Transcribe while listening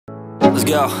Let's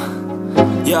go.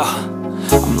 Yo,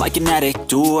 I'm like an addict,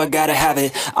 do I gotta have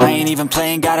it. I ain't even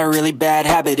playing, got a really bad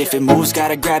habit. If it moves,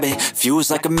 gotta grab it, fuse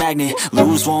like a magnet.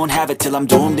 Lose, won't have it till I'm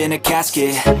doomed in a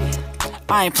casket.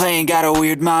 I ain't playing, got a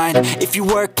weird mind. If you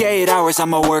work 8 hours,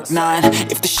 I'ma work 9.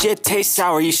 If the shit tastes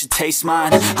sour, you should taste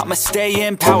mine. I'ma stay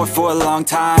in power for a long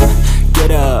time. Get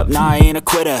up, nah, I ain't a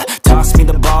quitter. Toss me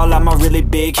the ball, I'm a really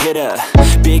big hitter.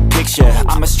 Big picture,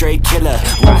 I'm a straight killer.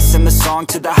 Rising the song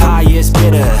to the highest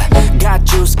bidder. Got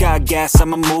juice, got gas,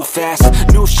 I'ma move fast.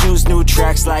 New shoes, new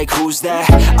tracks, like who's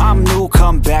that? I'm new,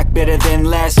 come back, better than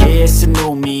last. Yeah, it's a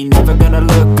new me, never gonna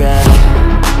look back.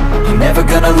 Never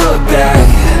gonna look back.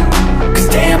 Cause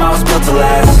damn, I was built to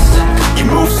last. You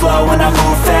move slow and I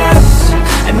move fast,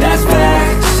 and that's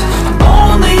facts.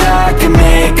 Only I can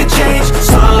make a change.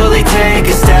 Slowly take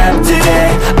a step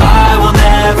today. I will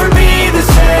never be the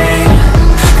same.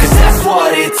 Cause that's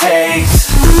what it takes.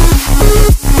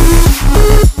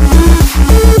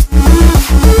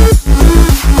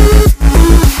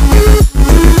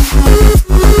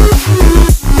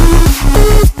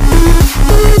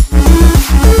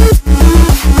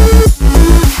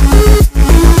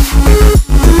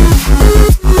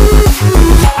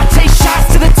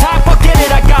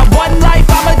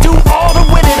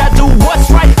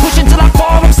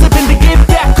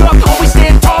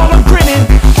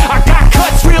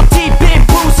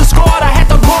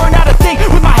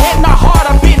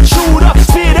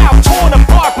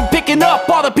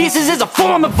 Pieces is a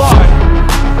form of art.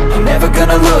 I'm never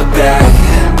gonna look back.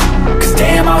 Cause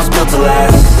damn, I was built to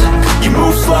last. You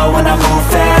move slow and I move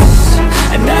fast,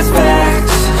 and that's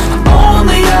facts.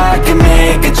 Only I can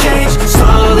make a change.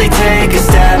 Slowly take a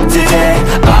step today.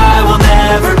 I will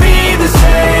never be the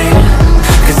same.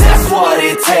 Cause that's what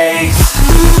it takes.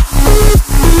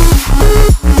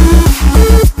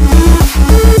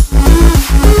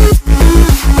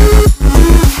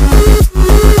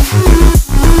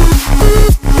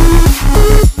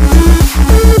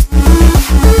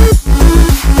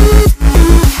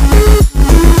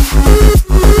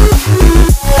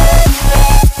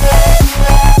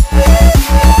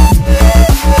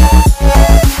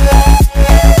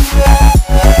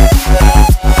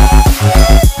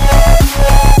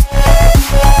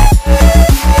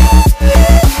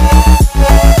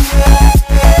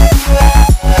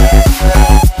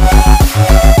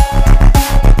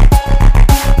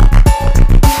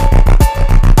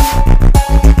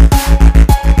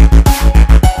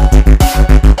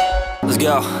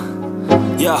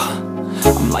 Yo,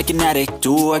 I'm like an addict,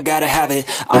 do I gotta have it.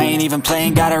 I ain't even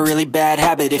playing, got a really bad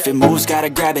habit. If it moves,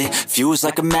 gotta grab it, fuse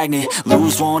like a magnet.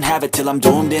 Lose, won't have it till I'm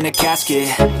doomed in a casket.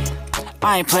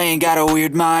 I ain't playing, got a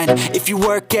weird mind. If you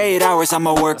work 8 hours,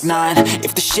 I'ma work 9.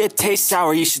 If the shit tastes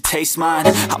sour, you should taste mine.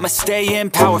 I'ma stay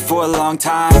in power for a long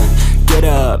time. Get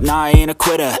up, nah, I ain't a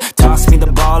quitter. Toss me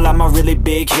the ball, I'm a really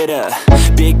big hitter.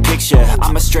 Big picture,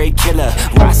 I'm a straight killer.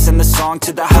 Rising the song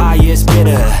to the highest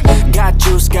bidder. Got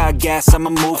juice, got gas,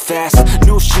 I'ma move fast.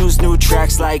 New shoes, new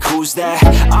tracks, like who's that?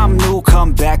 I'm new,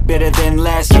 come back, better than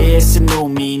last. Yeah, it's a new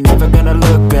me, never gonna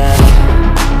look back.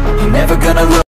 Never gonna look